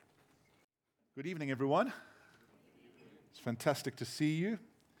Good evening, everyone. It's fantastic to see you,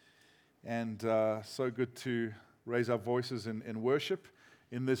 and so good to raise our voices in worship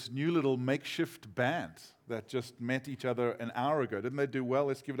in this new little makeshift band that just met each other an hour ago. Didn't they do well?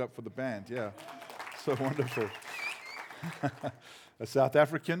 Let's give it up for the band. Yeah, so wonderful. A South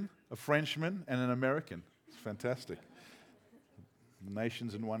African, a Frenchman, and an American. It's fantastic.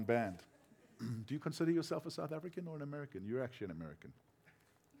 Nations in one band. Do you consider yourself a South African or an American? You're actually an American.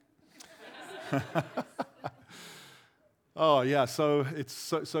 Oh, yeah, so it's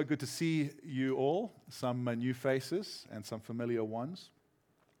so good to see you all, some new faces and some familiar ones.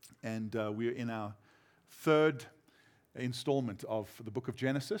 And we're in our third installment of the book of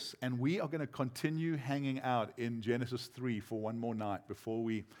Genesis, and we are going to continue hanging out in Genesis 3 for one more night before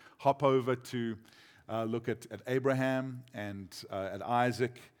we hop over to look at Abraham and at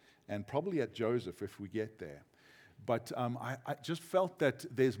Isaac and probably at Joseph if we get there. But I just felt that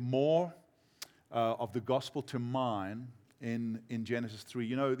there's more of the gospel to mine in Genesis 3.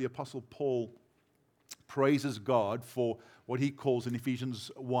 You know, the Apostle Paul praises God for what he calls in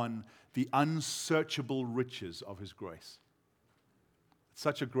Ephesians 1, the unsearchable riches of his grace. It's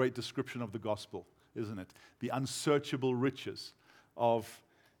such a great description of the gospel, isn't it? The unsearchable riches of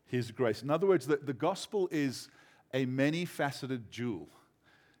his grace. In other words, the gospel is a many-faceted jewel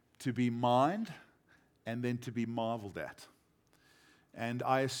to be mined and then to be marveled at. And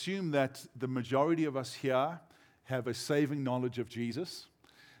I assume that the majority of us here have a saving knowledge of Jesus.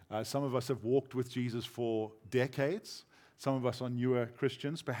 Some of us have walked with Jesus for decades. Some of us are newer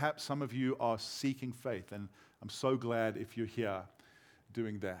Christians. Perhaps some of you are seeking faith, and I'm so glad if you're here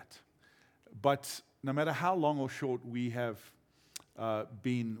doing that. But no matter how long or short we have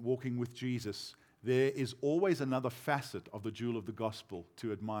been walking with Jesus, there is always another facet of the jewel of the gospel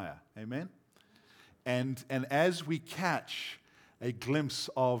to admire. Amen? And as we catch a glimpse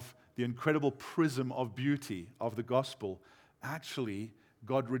of the incredible prism of beauty of the gospel, actually,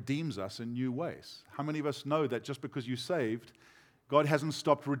 God redeems us in new ways. How many of us know that just because you're saved, God hasn't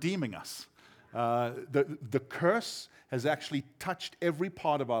stopped redeeming us? The curse has actually touched every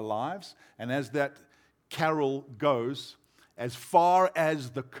part of our lives, and as that carol goes, as far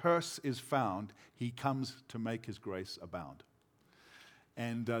as the curse is found, He comes to make His grace abound.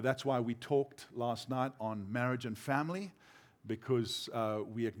 And that's why we talked last night on marriage and family, because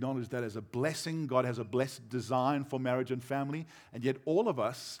we acknowledge that as a blessing. God has a blessed design for marriage and family, and yet all of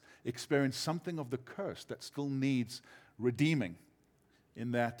us experience something of the curse that still needs redeeming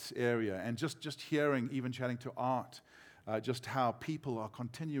in that area. And just hearing, even chatting to Art, just how people are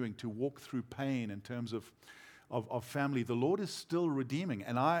continuing to walk through pain in terms of family. The Lord is still redeeming,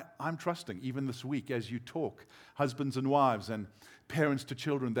 and I'm trusting, even this week as you talk, husbands and wives and parents to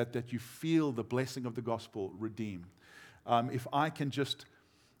children, that you feel the blessing of the gospel redeem. If I can just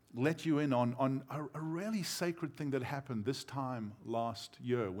let you in on a really sacred thing that happened this time last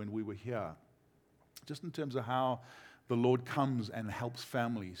year when we were here, just in terms of how the Lord comes and helps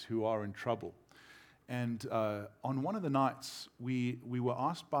families who are in trouble. And on one of the nights, we were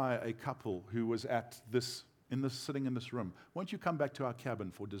asked by a couple who was sitting in this room, won't you come back to our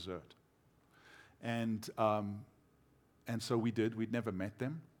cabin for dessert? And so we did. We'd never met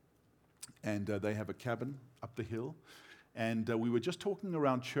them. And they have a cabin up the hill. And we were just talking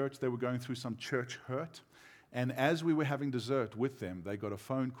around church. They were going through some church hurt. And as we were having dessert with them, they got a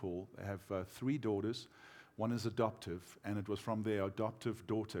phone call. They have 3 daughters. One is adoptive, and it was from their adoptive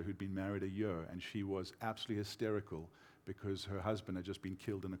daughter who'd been married a year, and she was absolutely hysterical because her husband had just been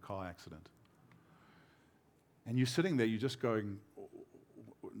killed in a car accident. And you're sitting there, you're just going,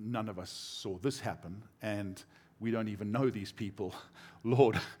 none of us saw this happen, and we don't even know these people.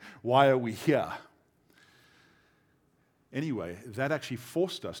 Lord, why are we here? Anyway, that actually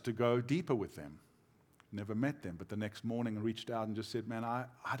forced us to go deeper with them. Never met them, but the next morning I reached out and just said, man,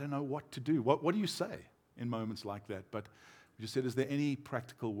 I don't know what to do. What do you say in moments like that? But we just said, is there any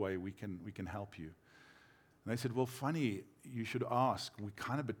practical way we can help you? And they said, well, funny, you should ask. We're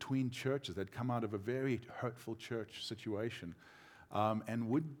kind of between churches. They'd come out of a very hurtful church situation. And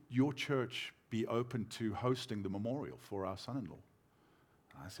would your church be open to hosting the memorial for our son-in-law?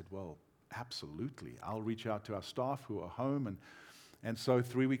 I said, well, absolutely. I'll reach out to our staff who are home. And so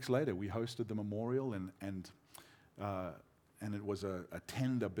 3 weeks later, we hosted the memorial, and it was a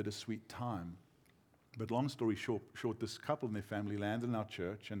tender, bittersweet time. But long story short, this couple and their family landed in our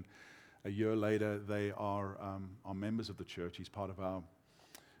church, and a year later, they are members of the church. He's part of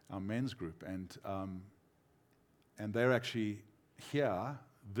our men's group, and they're actually here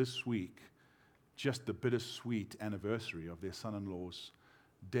this week, just the bittersweet anniversary of their son-in-law's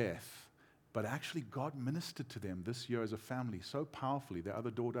death, But actually, God ministered to them this year as a family so powerfully. Their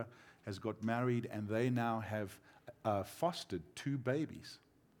other daughter has got married, and they now have fostered 2 babies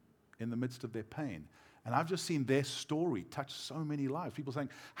in the midst of their pain. And I've just seen their story touch so many lives. People saying,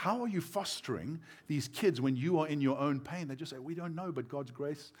 how are you fostering these kids when you are in your own pain? They just say, we don't know, but God's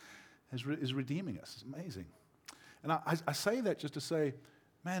grace is redeeming us. It's amazing. And I say that just to say,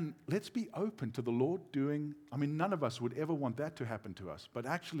 man, let's be open to the Lord doing, none of us would ever want that to happen to us, but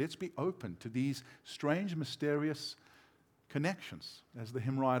actually let's be open to these strange, mysterious connections. As the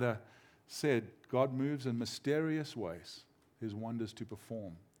hymn writer said, God moves in mysterious ways, His wonders to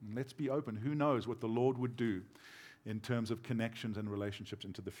perform. And let's be open. Who knows what the Lord would do in terms of connections and relationships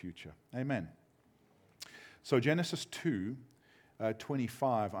into the future. Amen. So Genesis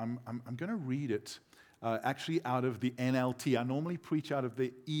 2:25, I'm going to read it actually out of the NLT. I normally preach out of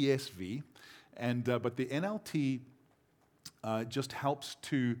the ESV, but the NLT just helps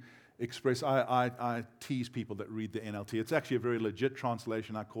to express. I tease people that read the NLT. It's actually a very legit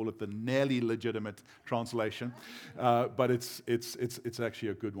translation. I call it the nearly legitimate translation, but it's actually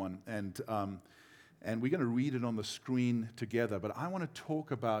a good one. And we're going to read it on the screen together. But I want to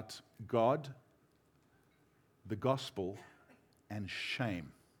talk about God, the gospel, and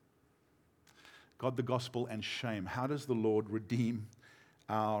shame. God, the gospel, and shame. How does the Lord redeem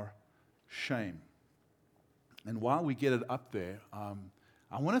our shame? And while we get it up there,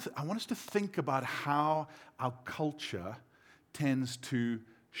 I want us to think about how our culture tends to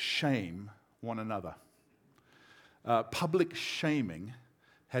shame one another. Public shaming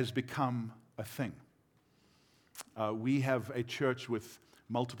has become a thing. We have a church with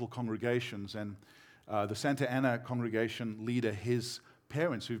multiple congregations, and the Santa Ana congregation leader, his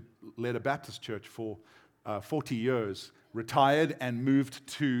parents, who led a Baptist church for 40 years, retired and moved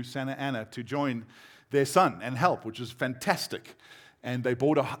to Santa Ana to join their son and help, which was fantastic. And they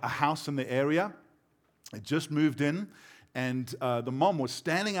bought a house in the area. They just moved in, and the mom was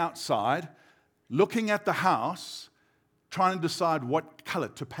standing outside looking at the house, trying to decide what color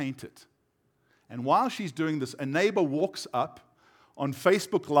to paint it. And while she's doing this, a neighbor walks up on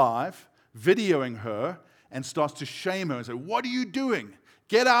Facebook Live, videoing her, and starts to shame her and say, "What are you doing?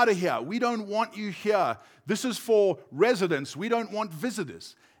 Get out of here. We don't want you here. This is for residents. We don't want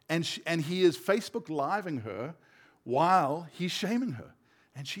visitors." And he is Facebook Living her while he's shaming her.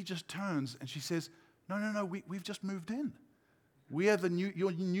 And she just turns and she says, No, we've just moved in. We are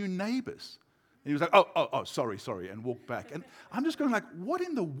your new neighbors. And he was like, oh, sorry, and walked back. And I'm just going like, what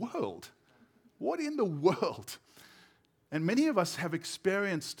in the world? What in the world? And many of us have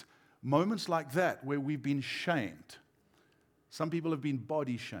experienced moments like that where we've been shamed. Some people have been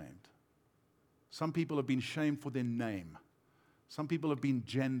body shamed. Some people have been shamed for their name. Some people have been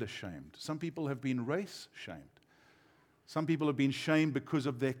gender shamed. Some people have been race shamed. Some people have been shamed because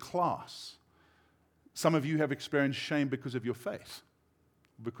of their class. Some of you have experienced shame because of your faith,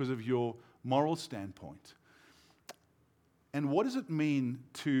 because of your moral standpoint. And what does it mean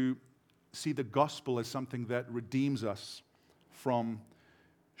to see the gospel as something that redeems us from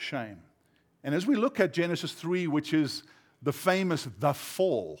shame? And as we look at Genesis 3, which is the famous the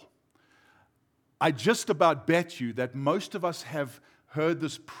fall, I just about bet you that most of us have heard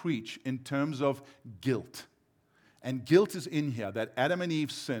this preach in terms of guilt. And guilt is in here, that Adam and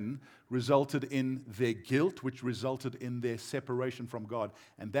Eve's sin resulted in their guilt, which resulted in their separation from God.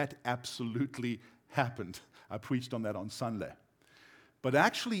 And that absolutely happened. I preached on that on Sunday. But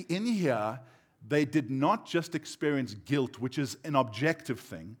actually in here, they did not just experience guilt, which is an objective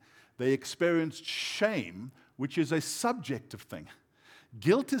thing. They experienced shame, which is a subjective thing.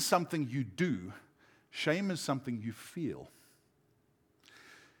 Guilt is something you do. Shame is something you feel.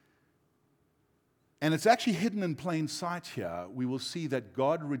 And it's actually hidden in plain sight here. We will see that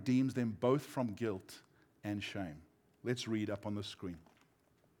God redeems them both from guilt and shame. Let's read up on the screen.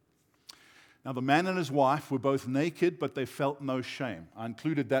 Now, the man and his wife were both naked, but they felt no shame. I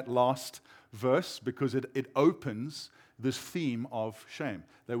included that last verse because it opens this theme of shame.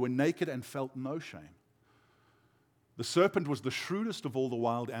 They were naked and felt no shame. The serpent was the shrewdest of all the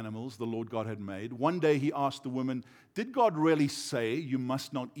wild animals the Lord God had made. One day he asked the woman, "Did God really say you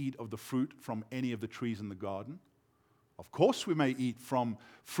must not eat of the fruit from any of the trees in the garden?" "Of course we may eat from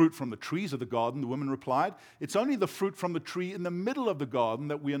fruit from the trees of the garden," the woman replied. "It's only the fruit from the tree in the middle of the garden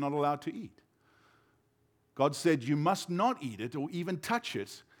that we are not allowed to eat." God said, "You must not eat it or even touch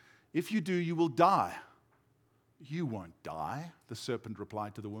it. If you do, you will die." "You won't die," the serpent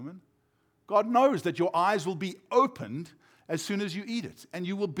replied to the woman. "God knows that your eyes will be opened as soon as you eat it, and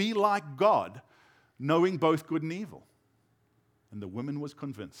you will be like God, knowing both good and evil." And the woman was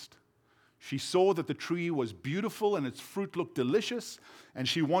convinced. She saw that the tree was beautiful and its fruit looked delicious, and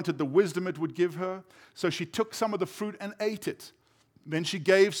she wanted the wisdom it would give her. So she took some of the fruit and ate it. Then she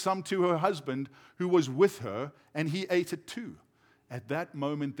gave some to her husband who was with her, and he ate it too. At that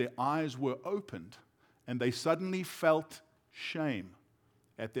moment, their eyes were opened, and they suddenly felt shame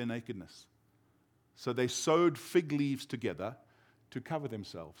at their nakedness. So they sewed fig leaves together to cover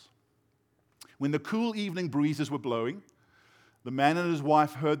themselves. When the cool evening breezes were blowing, the man and his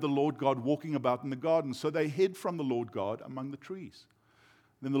wife heard the Lord God walking about in the garden. So they hid from the Lord God among the trees.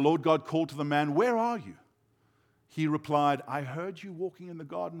 Then the Lord God called to the man, "Where are you?" He replied, "I heard you walking in the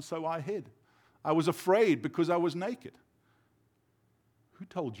garden, so I hid. I was afraid because I was naked." "Who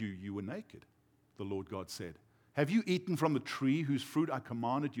told you you were naked?" the Lord God said. "Have you eaten from the tree whose fruit I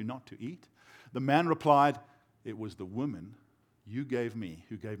commanded you not to eat?" The man replied, "It was the woman you gave me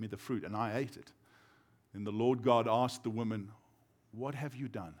who gave me the fruit, and I ate it." Then the Lord God asked the woman, "What have you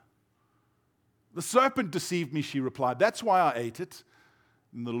done?" "The serpent deceived me," she replied. "That's why I ate it."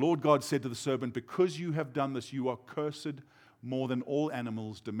 And the Lord God said to the serpent, "Because you have done this, you are cursed more than all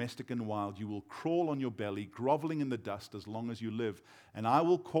animals, domestic and wild. You will crawl on your belly, groveling in the dust as long as you live. And I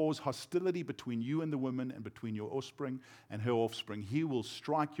will cause hostility between you and the woman, and between your offspring and her offspring. He will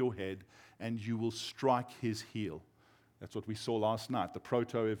strike your head, and you will strike his heel." That's what we saw last night, the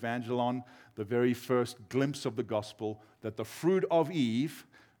proto-evangelon, the very first glimpse of the gospel, that the fruit of Eve,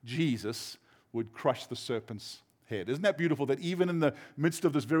 Jesus, would crush the serpent's head. Isn't that beautiful that even in the midst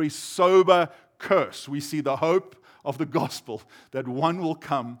of this very sober curse, we see the hope of the gospel, that one will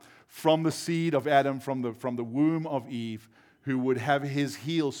come from the seed of Adam, from the womb of Eve, who would have his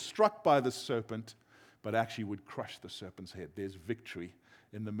heel struck by the serpent, but actually would crush the serpent's head. There's victory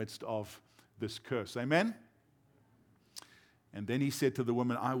in the midst of this curse. Amen? And then he said to the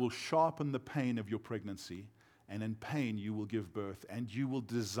woman, "I will sharpen the pain of your pregnancy, and in pain you will give birth, and you will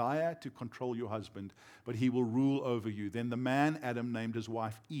desire to control your husband, but he will rule over you." Then the man, Adam, named his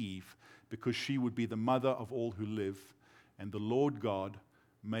wife Eve, because she would be the mother of all who live. And the Lord God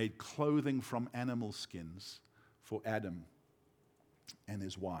made clothing from animal skins for Adam and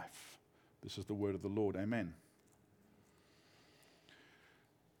his wife. This is the word of the Lord. Amen.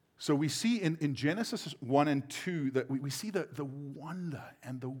 So we see in Genesis 1 and 2 that we see the wonder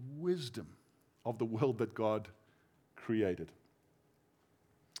and the wisdom of the world that God created.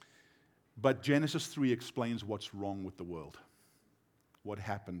 But Genesis 3 explains what's wrong with the world, what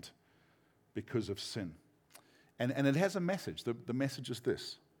happened because of sin. And it has a message. The message is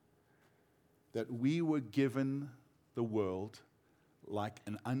this, that we were given the world like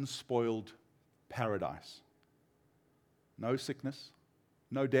an unspoiled paradise. No sickness,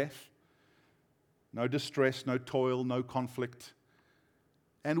 no death, no distress, no toil, no conflict.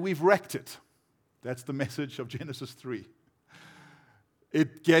 And we've wrecked it. That's the message of Genesis 3.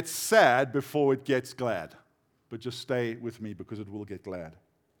 It gets sad before it gets glad. But just stay with me because it will get glad.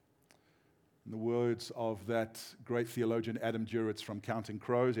 In the words of that great theologian Adam Duritz from Counting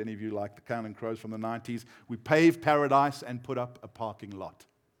Crows, any of you like the Counting Crows from the 90s, we paved paradise and put up a parking lot.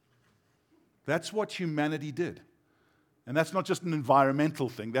 That's what humanity did. And that's not just an environmental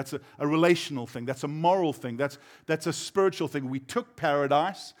thing. That's a relational thing. That's a moral thing. That's a spiritual thing. We took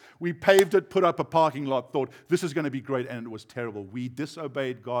paradise, we paved it, put up a parking lot, thought this is going to be great, and it was terrible. We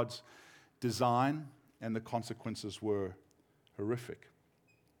disobeyed God's design, and the consequences were horrific.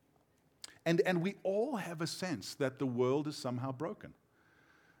 And we all have a sense that the world is somehow broken.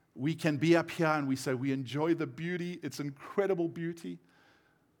 We can be up here and we say we enjoy the beauty. It's incredible beauty.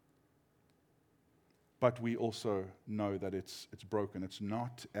 But we also know that it's broken. It's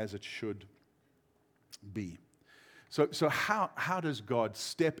not as it should be. So how does God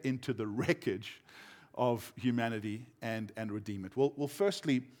step into the wreckage of humanity and redeem it? Well,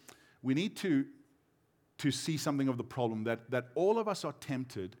 firstly, we need to see something of the problem, that all of us are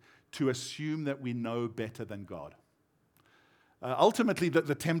tempted to assume that we know better than God. Ultimately,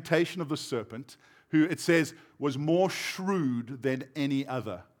 the temptation of the serpent, who it says was more shrewd than any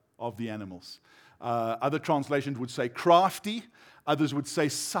other of the animals. Other translations would say crafty, others would say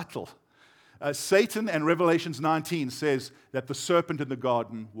subtle. Satan, and Revelations 19 says that the serpent in the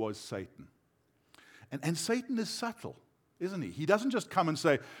garden was Satan. And Satan is subtle, isn't he? He doesn't just come and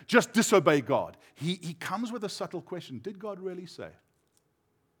say, just disobey God. He comes with a subtle question. Did God really say?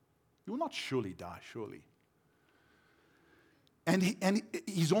 You will not surely die, surely. And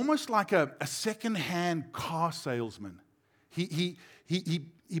he's almost like a second-hand car salesman. He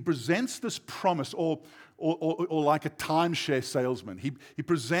presents this promise, or like a timeshare salesman. He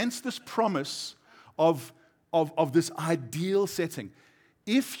presents this promise of this ideal setting.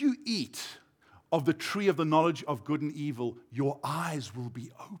 If you eat of the tree of the knowledge of good and evil, your eyes will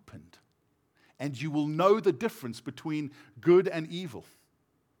be opened. and you will know the difference between good and evil.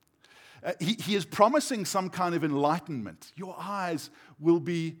 He is promising some kind of enlightenment. Your eyes will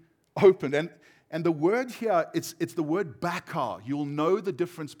be opened. And the word here, it's the word bakar. You'll know the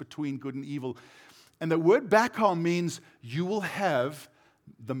difference between good and evil. And the word bakar means you will have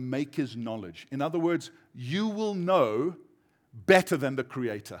the Maker's knowledge. In other words, you will know better than the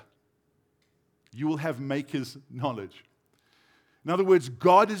Creator. You will have Maker's knowledge. In other words,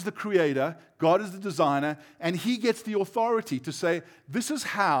 God is the creator, God is the designer, and He gets the authority to say, this is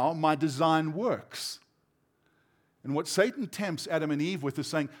how my design works. And what Satan tempts Adam and Eve with is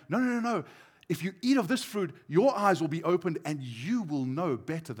saying, no. If you eat of this fruit, your eyes will be opened and you will know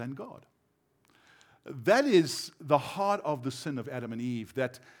better than God. That is the heart of the sin of Adam and Eve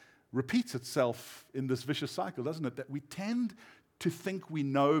that repeats itself in this vicious cycle, doesn't it? That we tend to think we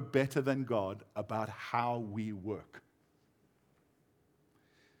know better than God about how we work.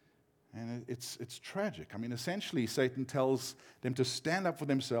 And it's tragic. I mean, essentially, Satan tells them to stand up for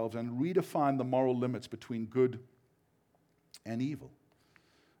themselves and redefine the moral limits between good and evil.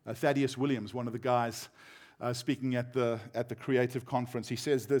 Thaddeus Williams, one of the guys speaking at the Creative Conference, he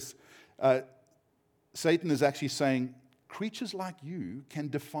says this, Satan is actually saying, creatures like you can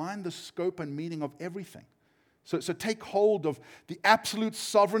define the scope and meaning of everything. So take hold of the absolute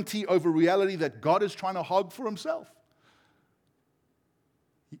sovereignty over reality that God is trying to hog for Himself.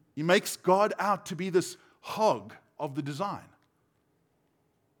 He makes God out to be this hog of the design.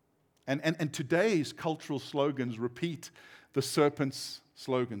 And today's cultural slogans repeat the serpent's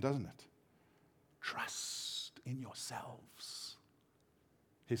slogan, doesn't it? Trust in yourselves,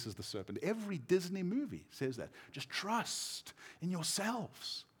 hisses the serpent. Every Disney movie says that. Just trust in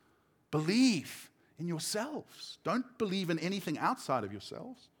yourselves. Believe in yourselves. Don't believe in anything outside of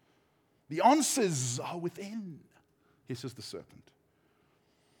yourselves. The answers are within, hisses the serpent.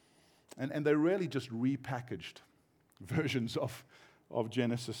 And they're really just repackaged versions of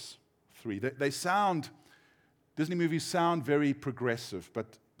Genesis 3. Disney movies sound very progressive,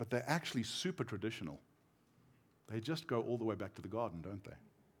 but they're actually super traditional. They just go all the way back to the garden, don't they?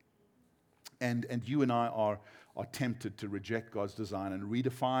 And you and I are tempted to reject God's design and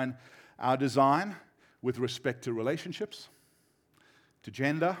redefine our design with respect to relationships, to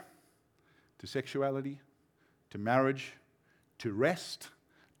gender, to sexuality, to marriage, to rest,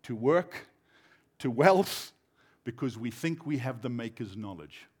 to work, to wealth, because we think we have the Maker's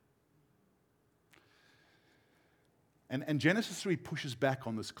knowledge. And Genesis 3 pushes back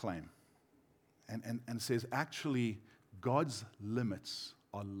on this claim and says, actually, God's limits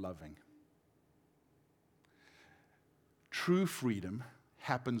are loving. True freedom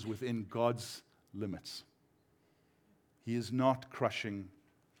happens within God's limits. He is not crushing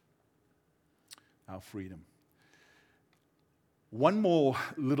our freedom. One more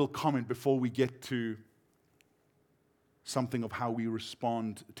little comment before we get to something of how we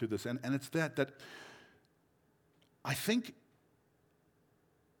respond to this. And it's that I think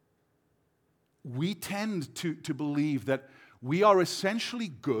we tend to believe that we are essentially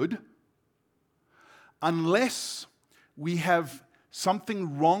good unless we have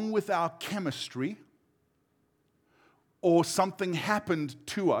something wrong with our chemistry or something happened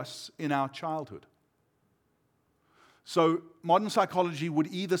to us in our childhood. So modern psychology would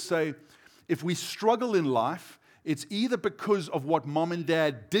either say, if we struggle in life, it's either because of what mom and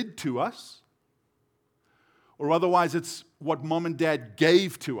dad did to us, or otherwise it's what mom and dad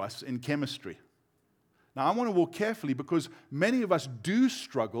gave to us in chemistry. Now, I want to walk carefully because many of us do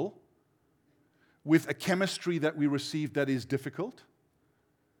struggle with a chemistry that we received that is difficult,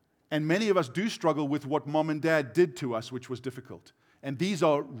 and many of us do struggle with what mom and dad did to us, which was difficult. And these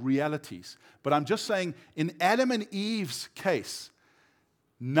are realities. But I'm just saying, in Adam and Eve's case,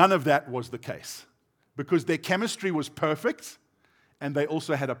 none of that was the case. Because their chemistry was perfect, and they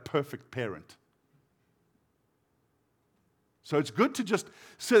also had a perfect parent. So it's good to just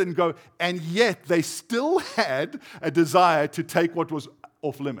sit and go, and yet they still had a desire to take what was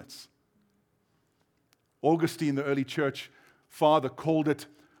off limits. Augustine, the early church father, called it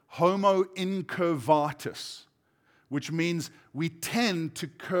homo incurvatus, which means we tend to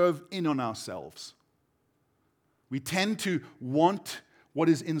curve in on ourselves. We tend to want what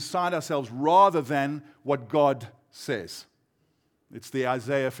is inside ourselves rather than what God says. It's the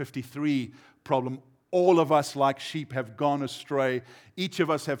Isaiah 53 problem. All of us, like sheep, have gone astray. Each of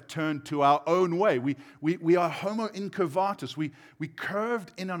us have turned to our own way. We are homo incurvatus. We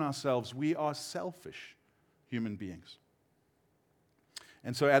curved in on ourselves. We are selfish human beings.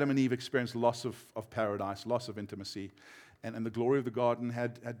 And so Adam and Eve experienced loss of paradise, loss of intimacy, and the glory of the garden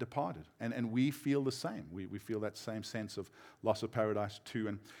had departed. And we feel the same. We feel that same sense of loss of paradise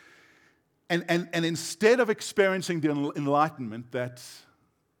too. And instead of experiencing the enlightenment that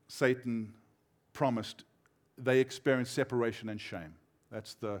Satan promised, they experienced separation and shame.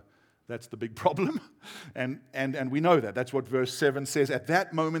 That's the big problem. And we know that. That's what verse 7 says. At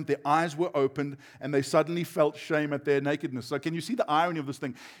that moment, their eyes were opened, and they suddenly felt shame at their nakedness. So can you see the irony of this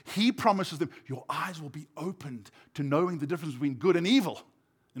thing? He promises them, your eyes will be opened to knowing the difference between good and evil,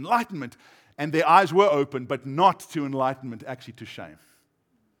 enlightenment. And their eyes were opened, but not to enlightenment, actually to shame.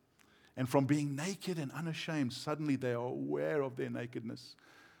 And from being naked and unashamed, suddenly they are aware of their nakedness.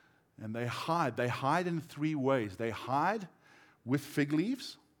 And they hide. They hide in three ways. They hide with fig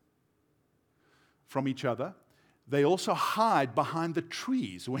leaves from each other. They also hide behind the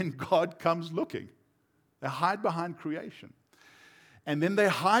trees when God comes looking. They hide behind creation. And then they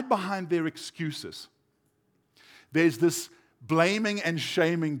hide behind their excuses. There's this blaming and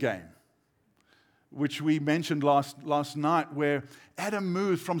shaming game, which we mentioned last night, where Adam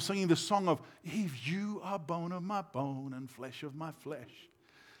moved from singing the song of, Eve, you are bone of my bone and flesh of my flesh,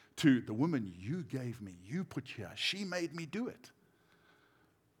 to the woman you gave me, you put here, she made me do it.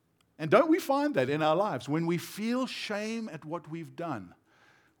 And don't we find that in our lives? When we feel shame at what we've done,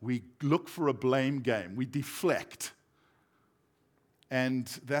 we look for a blame game. We deflect. And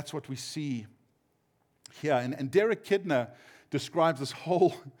that's what we see here. And Derek Kidner describes this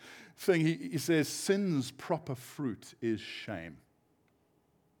whole thing. He says, sin's proper fruit is shame.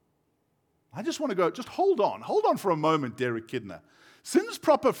 I just want to go, just hold on for a moment, Derek Kidner. Sin's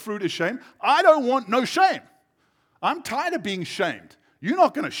proper fruit is shame. I don't want no shame. I'm tired of being shamed. You're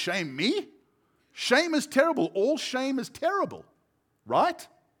not going to shame me. Shame is terrible. All shame is terrible. Right?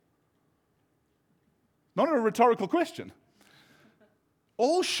 Not a rhetorical question.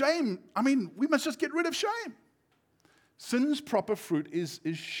 All shame, we must just get rid of shame. Sin's proper fruit is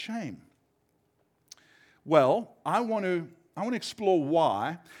shame. Well, I want to explore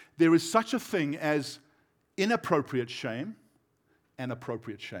why there is such a thing as inappropriate shame and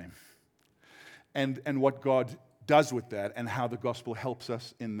appropriate shame. And what God does with that and how the gospel helps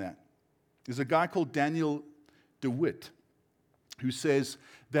us in that. There's a guy called Daniel DeWitt who says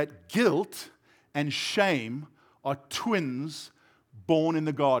that guilt and shame are twins born in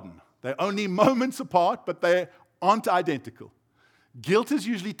the garden. They're only moments apart, but they aren't identical. Guilt is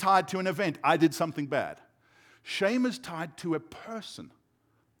usually tied to an event. I did something bad. Shame is tied to a person.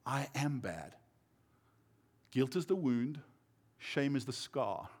 I am bad. Guilt is the wound. Shame is the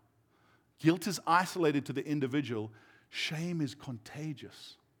scar. Guilt is isolated to the individual. Shame is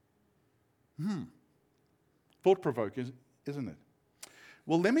contagious. Thought-provoking, isn't it?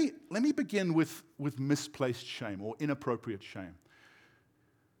 Well, let me begin with misplaced shame or inappropriate shame.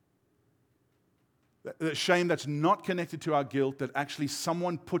 The shame that's not connected to our guilt, that actually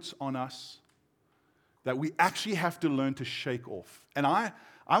someone puts on us, that we actually have to learn to shake off. And I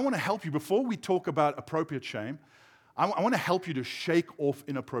want to help you, before we talk about appropriate shame, I want to help you to shake off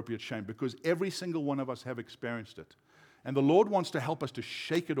inappropriate shame, because every single one of us have experienced it. And the Lord wants to help us to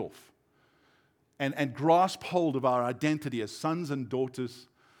shake it off and grasp hold of our identity as sons and daughters,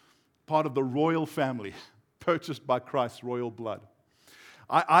 part of the royal family, purchased by Christ's royal blood.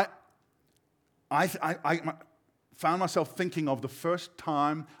 I found myself thinking of the first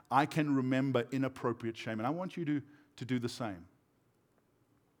time I can remember inappropriate shame, and I want you to do the same.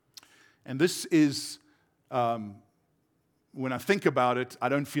 And this is... when I think about it, I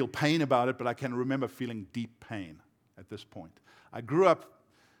don't feel pain about it, but I can remember feeling deep pain at this point. I grew up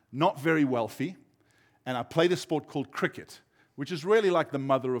not very wealthy, and I played a sport called cricket, which is really like the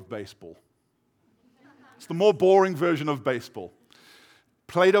mother of baseball. It's the more boring version of baseball.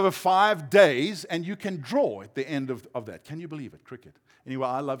 Played over 5 days, and you can draw at the end of that. Can you believe it? Cricket. Anyway,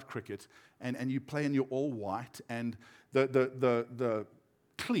 I love cricket, and you play and you're all white, and the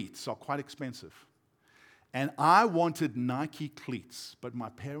cleats are quite expensive. And I wanted Nike cleats, but my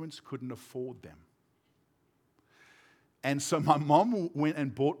parents couldn't afford them. And so my mom went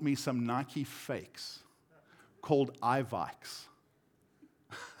and bought me some Nike fakes called Ivikes.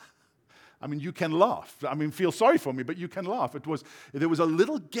 You can laugh. Feel sorry for me, but you can laugh. There was a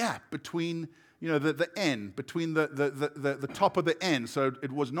little gap between, the N, between the top of the N. So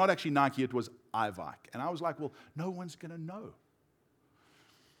it was not actually Nike, it was Ivike. And I was like, well, no one's going to know.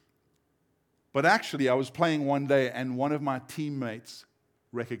 But actually, I was playing one day, and one of my teammates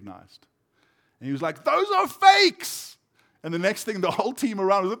recognized. And he was like, those are fakes! And the next thing, the whole team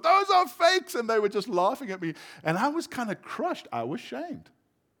around was like, those are fakes! And they were just laughing at me. And I was kind of crushed. I was shamed.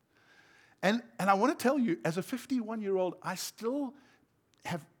 And I want to tell you, as a 51-year-old, I don't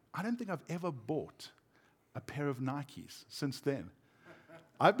think I've ever bought a pair of Nikes since then.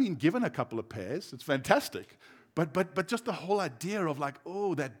 I've been given a couple of pairs. It's fantastic. But just the whole idea of like,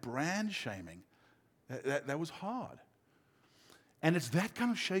 oh, that brand shaming, that was hard. And it's that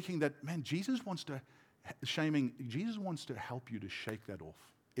kind of shaking that, man, Jesus wants to help you to shake that off.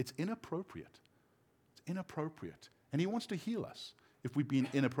 It's inappropriate. It's inappropriate. And he wants to heal us if we've been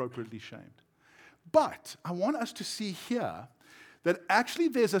inappropriately shamed. But I want us to see here that actually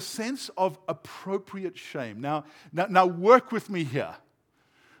there's a sense of appropriate shame. Now work with me here.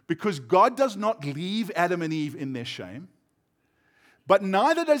 Because God does not leave Adam and Eve in their shame, but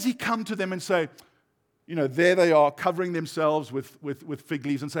neither does he come to them and say, there they are covering themselves with fig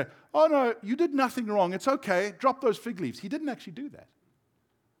leaves and say, oh no, you did nothing wrong, it's okay, drop those fig leaves. He didn't actually do that.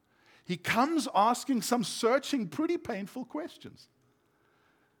 He comes asking some searching, pretty painful questions.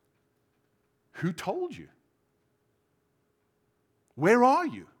 Who told you? Where are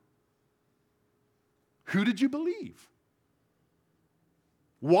you? Who did you believe?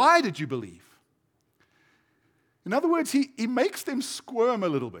 Why did you believe? In other words, he makes them squirm a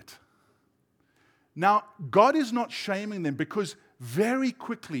little bit. Now, God is not shaming them because very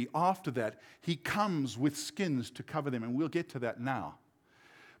quickly after that, he comes with skins to cover them, and we'll get to that now.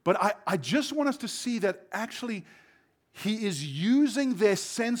 But I just want us to see that actually he is using their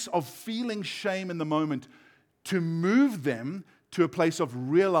sense of feeling shame in the moment to move them to a place of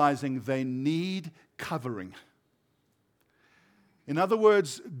realizing they need covering. In other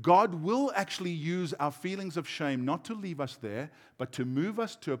words, God will actually use our feelings of shame not to leave us there, but to move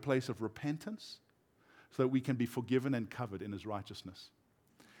us to a place of repentance so that we can be forgiven and covered in his righteousness.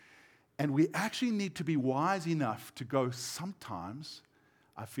 And we actually need to be wise enough to go, sometimes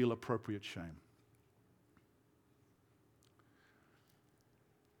I feel appropriate shame.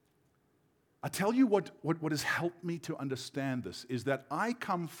 I tell you what has helped me to understand this is that I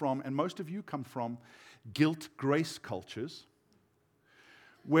come from, and most of you come from, guilt-grace cultures,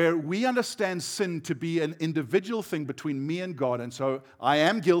 where we understand sin to be an individual thing between me and God. And so I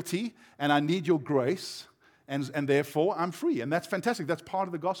am guilty, and I need your grace, and therefore I'm free. And that's fantastic. That's part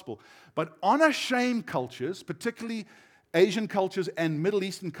of the gospel. But honor shame cultures, particularly Asian cultures and Middle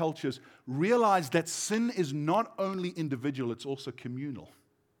Eastern cultures, realize that sin is not only individual, it's also communal.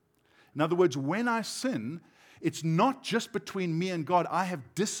 In other words, when I sin, it's not just between me and God. I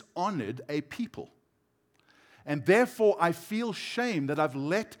have dishonored a people. And therefore, I feel shame that I've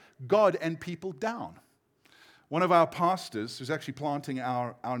let God and people down. One of our pastors, who's actually planting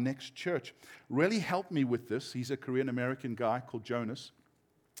our next church, really helped me with this. He's a Korean-American guy called Jonas.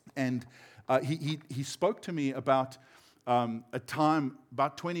 And he spoke to me about a time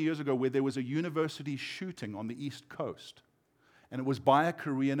about 20 years ago where there was a university shooting on the East Coast. And it was by a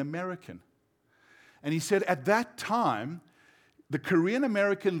Korean-American. And he said at that time, the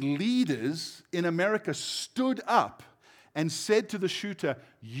Korean-American leaders in America stood up and said to the shooter,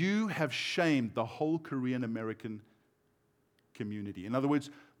 you have shamed the whole Korean-American community. In other words,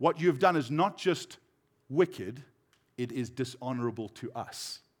 what you have done is not just wicked, it is dishonorable to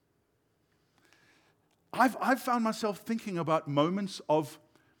us. I've found myself thinking about moments of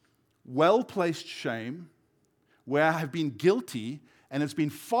well-placed shame where I have been guilty and it's been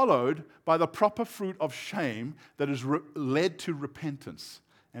followed by the proper fruit of shame that has led to repentance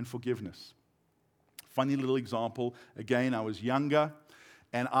and forgiveness. Funny little example. Again, I was younger,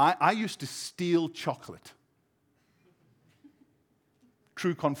 and I used to steal chocolate.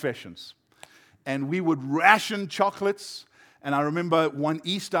 True confessions. And we would ration chocolates. And I remember one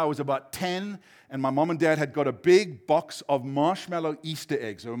Easter, I was about 10, and my mom and dad had got a big box of marshmallow Easter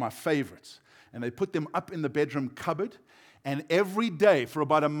eggs. They were my favorites. And they put them up in the bedroom cupboard. And every day, for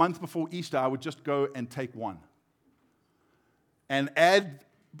about a month before Easter, I would just go and take one. And it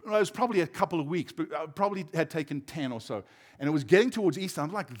was probably a couple of weeks, but I probably had taken 10 or so. And it was getting towards Easter.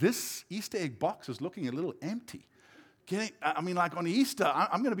 I'm like, this Easter egg box is looking a little empty. Like on Easter,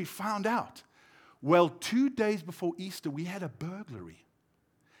 I'm going to be found out. Well, 2 days before Easter, we had a burglary.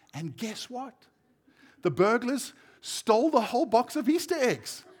 And guess what? The burglars stole the whole box of Easter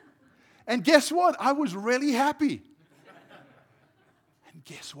eggs. And guess what? I was really happy. And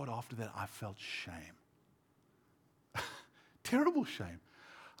guess what? After that, I felt shame. Terrible shame.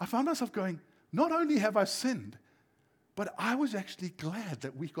 I found myself going, not only have I sinned, but I was actually glad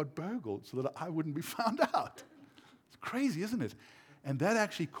that we got burgled so that I wouldn't be found out. It's crazy, isn't it? And that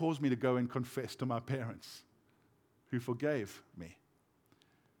actually caused me to go and confess to my parents, who forgave me.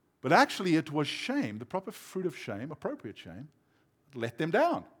 But actually, it was shame, the proper fruit of shame, appropriate shame, let them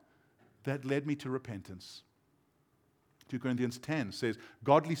down. That led me to repentance. 2 Corinthians 10 says,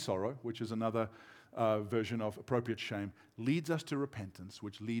 godly sorrow, which is another version of appropriate shame, leads us to repentance,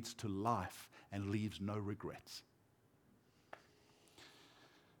 which leads to life and leaves no regrets.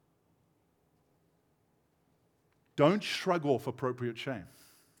 Don't shrug off appropriate shame.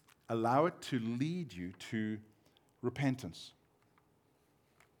 Allow it to lead you to repentance.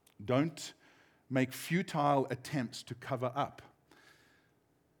 Don't make futile attempts to cover up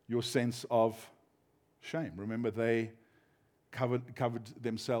your sense of shame. Remember, they covered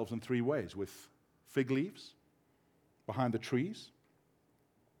themselves in 3 ways: with fig leaves behind the trees,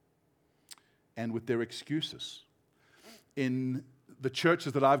 and with their excuses. In the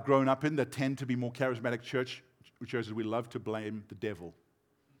churches that I've grown up in that tend to be more charismatic churches, we love to blame the devil.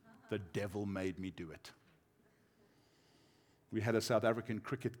 The devil made me do it. We had a South African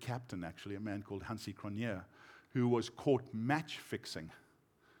cricket captain, actually, a man called Hansie Cronje, who was caught match fixing.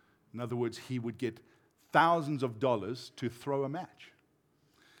 In other words, he would get thousands of dollars to throw a match.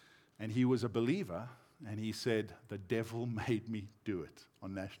 And he was a believer, and he said, the devil made me do it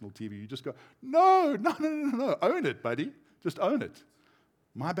on national TV. You just go, no, own it, buddy. Just own it.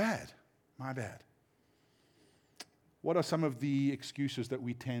 My bad. What are some of the excuses that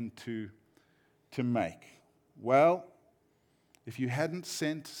we tend to make? Well, if you hadn't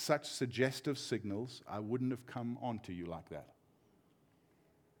sent such suggestive signals, I wouldn't have come onto you like that.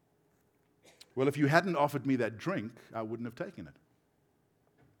 Well, if you hadn't offered me that drink, I wouldn't have taken it.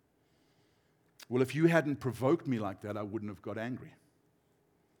 Well, if you hadn't provoked me like that, I wouldn't have got angry.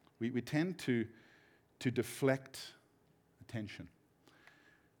 We tend to deflect attention.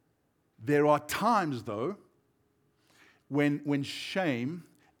 There are times, though, when shame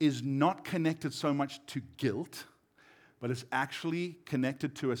is not connected so much to guilt, but it's actually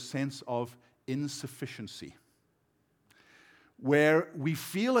connected to a sense of insufficiency, where we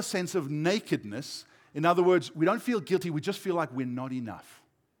feel a sense of nakedness. In other words, we don't feel guilty, we just feel like we're not enough.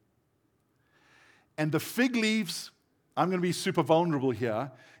 And the fig leaves, I'm going to be super vulnerable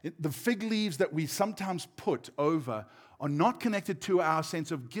here, the fig leaves that we sometimes put over are not connected to our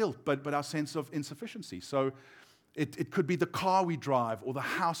sense of guilt, but our sense of insufficiency. So it could be the car we drive, or the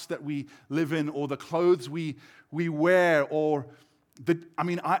house that we live in, or the clothes we wear, or I'm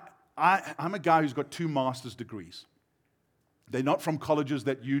a guy who's got 2 master's degrees. They're not from colleges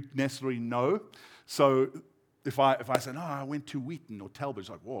that you necessarily know. So if I say, no, I went to Wheaton or Talbot, it's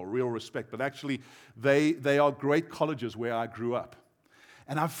like, whoa, real respect. But actually, they are great colleges where I grew up.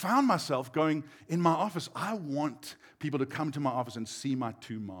 And I've found myself going, in my office, I want people to come to my office and see my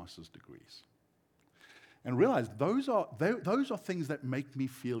 2 master's degrees. And realize those are things that make me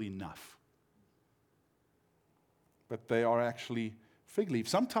feel enough. But they are actually fig leaves.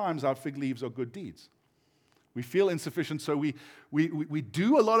 Sometimes our fig leaves are good deeds. We feel insufficient, so we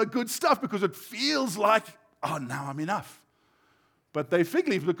do a lot of good stuff because it feels like, oh, now I'm enough. But they fig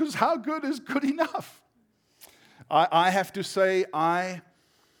leaves because how good is good enough? I have to say I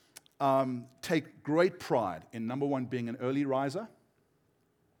take great pride in, number one, being an early riser,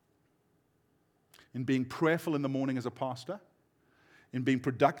 in being prayerful in the morning as a pastor, in being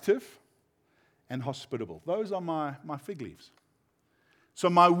productive and hospitable. Those are my fig leaves. So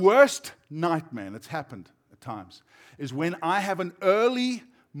my worst nightmare, and it's happened at times, is when I have an early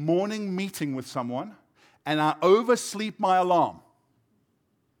morning meeting with someone and I oversleep my alarm.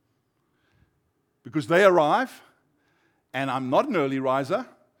 Because they arrive and I'm not an early riser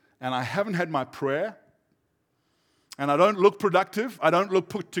and I haven't had my prayer and I don't look productive, I don't look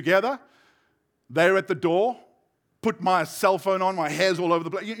put together. They're at the door, put my cell phone on, my hair's all over the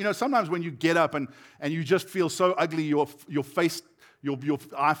place. You know, sometimes when you get up and you just feel so ugly, your face, your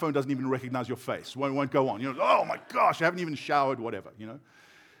iPhone doesn't even recognize your face. Won't go on. You know, oh my gosh, I haven't even showered, whatever, you know.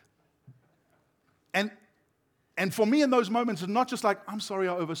 And for me in those moments, it's not just like, I'm sorry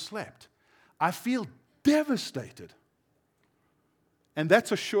I overslept. I feel devastated. And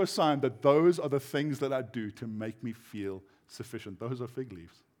that's a sure sign that those are the things that I do to make me feel sufficient. Those are fig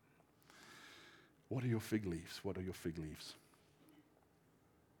leaves. What are your fig leaves? What are your fig leaves?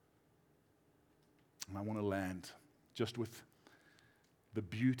 And I want to land just with the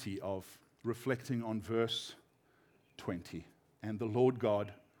beauty of reflecting on verse 20. And the Lord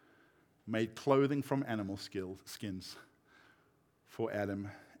God made clothing from animal skins for Adam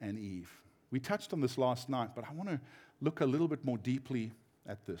and Eve. We touched on this last night, but I want to look a little bit more deeply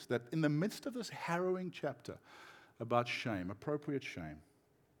at this. That in the midst of this harrowing chapter about shame, appropriate shame,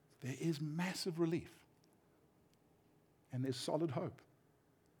 there is massive relief. And there's solid hope.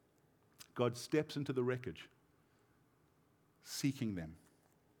 God steps into the wreckage, seeking them,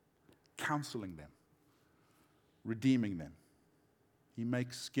 counseling them, redeeming them. He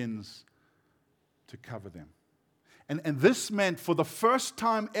makes skins to cover them. And this meant, for the first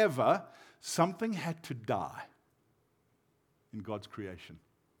time ever, something had to die in God's creation.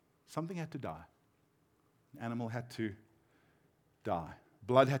 Something had to die. An animal had to die.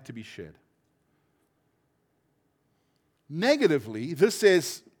 Blood had to be shed. Negatively, this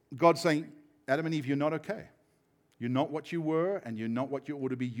says, God saying, Adam and Eve, you're not okay. You're not what you were, and you're not what you ought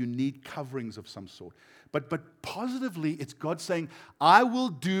to be. You need coverings of some sort. But positively, it's God saying, I will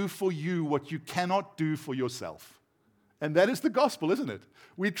do for you what you cannot do for yourself. And that is the gospel, isn't it?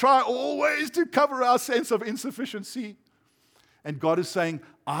 We try always to cover our sense of insufficiency. And God is saying,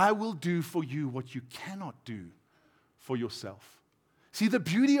 I will do for you what you cannot do for yourself. See, the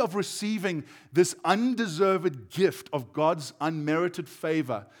beauty of receiving this undeserved gift of God's unmerited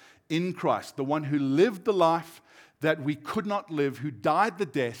favor in Christ, the one who lived the life that we could not live, who died the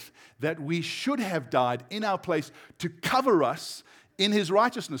death that we should have died in our place to cover us in his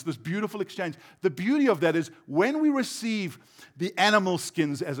righteousness, this beautiful exchange. The beauty of that is when we receive the animal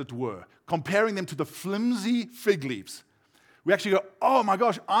skins, as it were, comparing them to the flimsy fig leaves, we actually go, oh my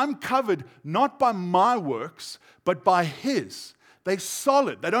gosh, I'm covered not by my works, but by his. They're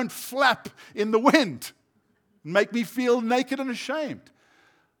solid. They don't flap in the wind and make me feel naked and ashamed.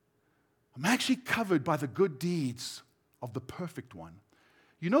 I'm actually covered by the good deeds of the perfect one.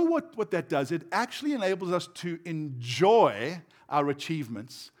 You know what that does? It actually enables us to enjoy our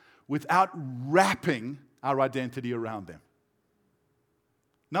achievements without wrapping our identity around them.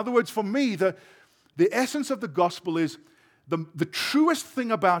 In other words, for me, the essence of the gospel is the truest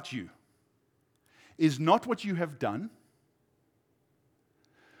thing about you is not what you have done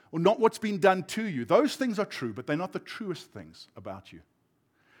or not what's been done to you. Those things are true, but they're not the truest things about you.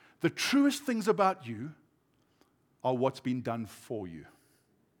 The truest things about you are what's been done for you.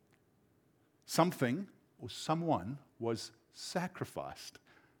 Something or someone was sacrificed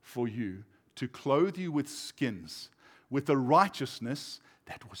for you to clothe you with skins, with a righteousness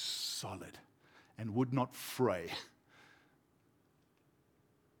that was solid and would not fray.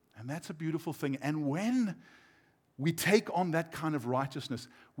 And that's a beautiful thing. And when we take on that kind of righteousness,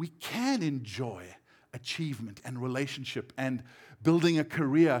 we can enjoy achievement and relationship and building a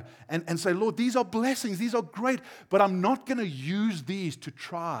career and say, Lord, these are blessings, these are great, but I'm not going to use these to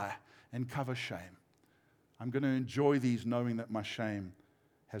try and cover shame. I'm going to enjoy these knowing that my shame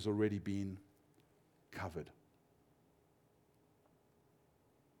has already been covered.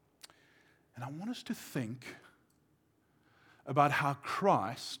 And I want us to think about how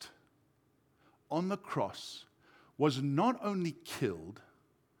Christ on the cross was not only killed,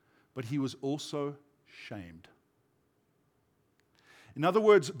 but he was also shamed. In other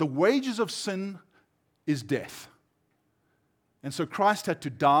words, the wages of sin is death. And so Christ had to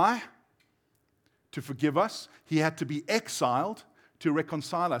die to forgive us. He had to be exiled to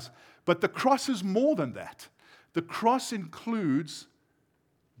reconcile us. But the cross is more than that. The cross includes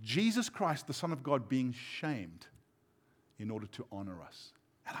Jesus Christ, the Son of God, being shamed in order to honor us.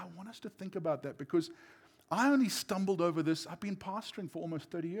 And I want us to think about that because I only stumbled over this. I've been pastoring for almost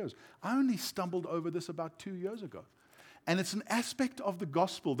 30 years. I only stumbled over this about 2 years ago. And it's an aspect of the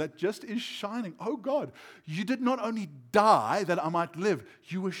gospel that just is shining. Oh God, you did not only die that I might live,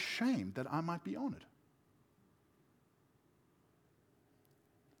 you were shamed that I might be honored.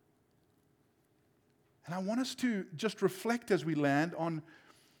 And I want us to just reflect as we land on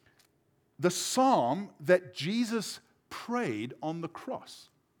the psalm that Jesus prayed on the cross.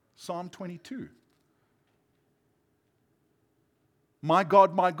 Psalm 22. My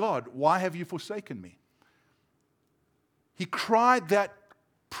God, why have you forsaken me? He cried that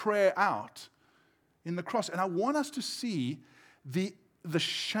prayer out in the cross. And I want us to see the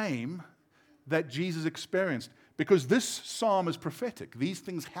shame that Jesus experienced because this psalm is prophetic. These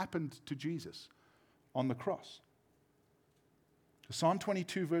things happened to Jesus on the cross. Psalm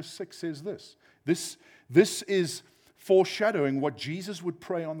 22 verse 6 says this. This is foreshadowing what Jesus would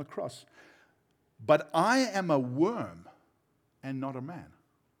pray on the cross. But I am a worm and not a man.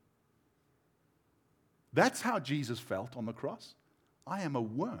 That's how Jesus felt on the cross. I am a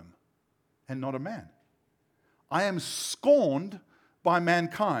worm and not a man. I am scorned by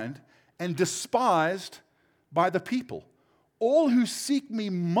mankind and despised by the people. All who seek me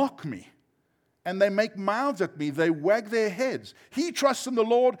mock me, and they make mouths at me. They wag their heads. He trusts in the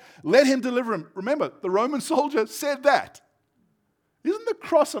Lord. Let him deliver him. Remember, the Roman soldier said that. Isn't the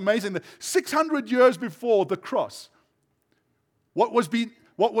cross amazing? That 600 years before the cross, what was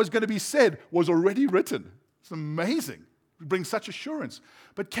going to be said was already written. It's amazing. It brings such assurance.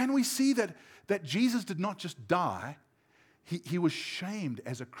 But can we see that Jesus did not just die, he was shamed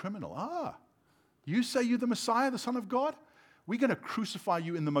as a criminal. You say you're the Messiah, the Son of God? We're going to crucify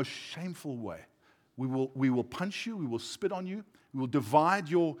you in the most shameful way. We will punch you, we will spit on you, we will divide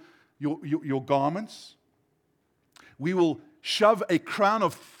your garments. We will shove a crown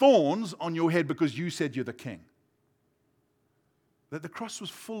of thorns on your head because you said you're the king. That the cross was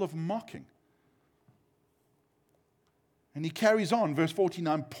full of mocking. And he carries on, verse 14,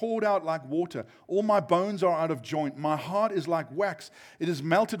 I'm poured out like water. All my bones are out of joint. My heart is like wax. It is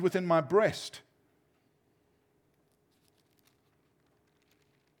melted within my breast.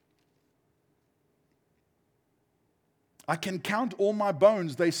 I can count all my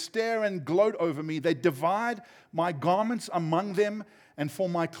bones. They stare and gloat over me. They divide my garments among them, and for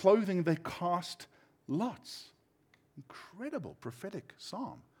my clothing they cast lots. Incredible prophetic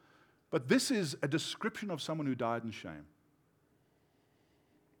psalm. But this is a description of someone who died in shame.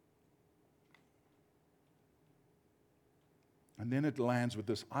 And then it lands with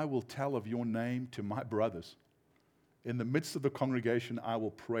this, I will tell of your name to my brothers. In the midst of the congregation, I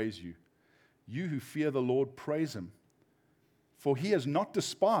will praise you. You who fear the Lord, praise him. For he has not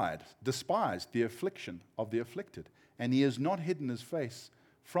despised the affliction of the afflicted, and he has not hidden his face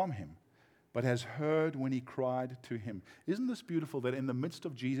from him, but has heard when he cried to him. Isn't this beautiful that in the midst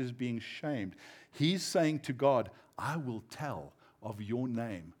of Jesus being shamed, he's saying to God, I will tell of your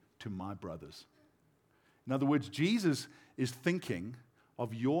name to my brothers. In other words, Jesus is thinking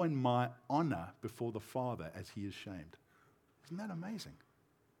of your and my honor before the Father as he is shamed. Isn't that amazing?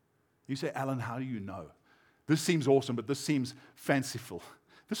 You say, Alan, how do you know? This seems awesome, but this seems fanciful.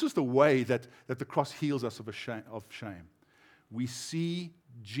 This is the way that the cross heals us of shame. We see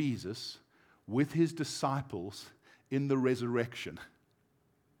Jesus with his disciples in the resurrection.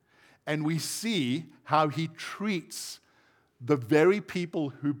 And we see how he treats the very people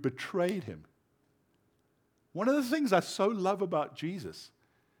who betrayed him. One of the things I so love about Jesus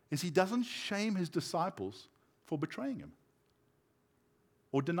is he doesn't shame his disciples for betraying him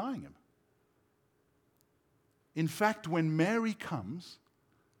or denying him. In fact, when Mary comes,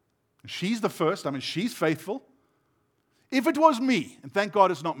 she's the first, she's faithful. If it was me, and thank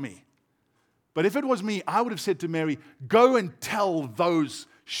God it's not me, but if it was me, I would have said to Mary, go and tell those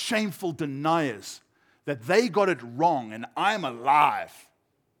shameful deniers that they got it wrong and I'm alive.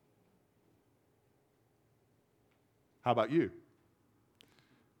 How about you?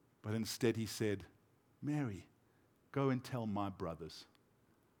 But instead he said, Mary, go and tell my brothers,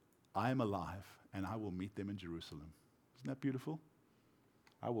 I am alive and I will meet them in Jerusalem. Isn't that beautiful?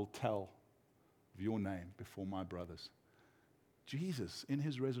 I will tell of your name before my brothers. Jesus, in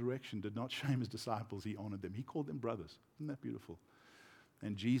his resurrection, did not shame his disciples. He honored them. He called them brothers. Isn't that beautiful?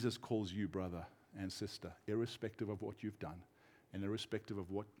 And Jesus calls you brother and sister, irrespective of what you've done and irrespective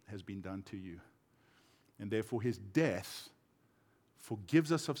of what has been done to you. And therefore, his death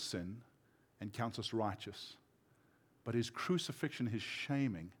forgives us of sin and counts us righteous. But his crucifixion, his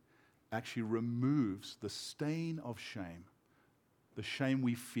shaming, actually removes the stain of shame, the shame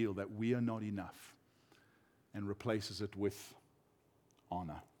we feel that we are not enough, and replaces it with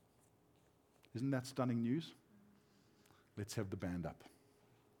honor. Isn't that stunning news? Let's have the band up.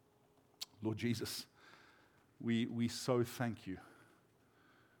 Lord Jesus, we so thank you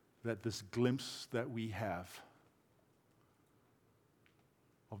that this glimpse that we have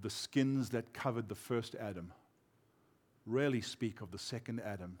of the skins that covered the first Adam really speak of the second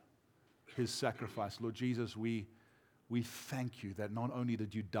Adam, his sacrifice. Lord Jesus, we thank you that not only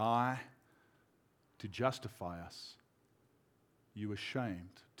did you die to justify us, you were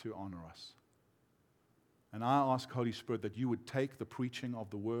shamed to honor us. And I ask, Holy Spirit, that you would take the preaching of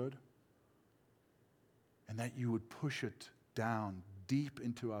the word and that you would push it down deep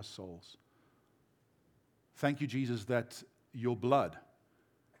into our souls. Thank you, Jesus, that your blood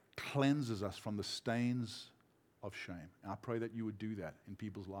cleanses us from the stains of shame. And I pray that you would do that in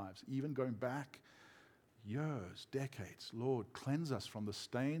people's lives, even going back years, decades. Lord, cleanse us from the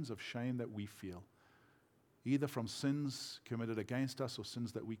stains of shame that we feel, either from sins committed against us or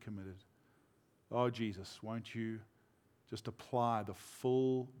sins that we committed. Oh, Jesus, won't you just apply the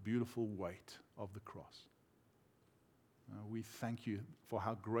full, beautiful weight of the cross? We thank you for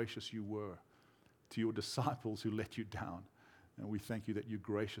how gracious you were to your disciples who let you down. And we thank you that you're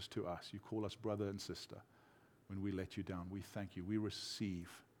gracious to us. You call us brother and sister when we let you down. We thank you. We receive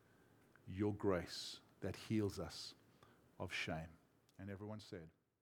your grace that heals us of shame. And everyone said,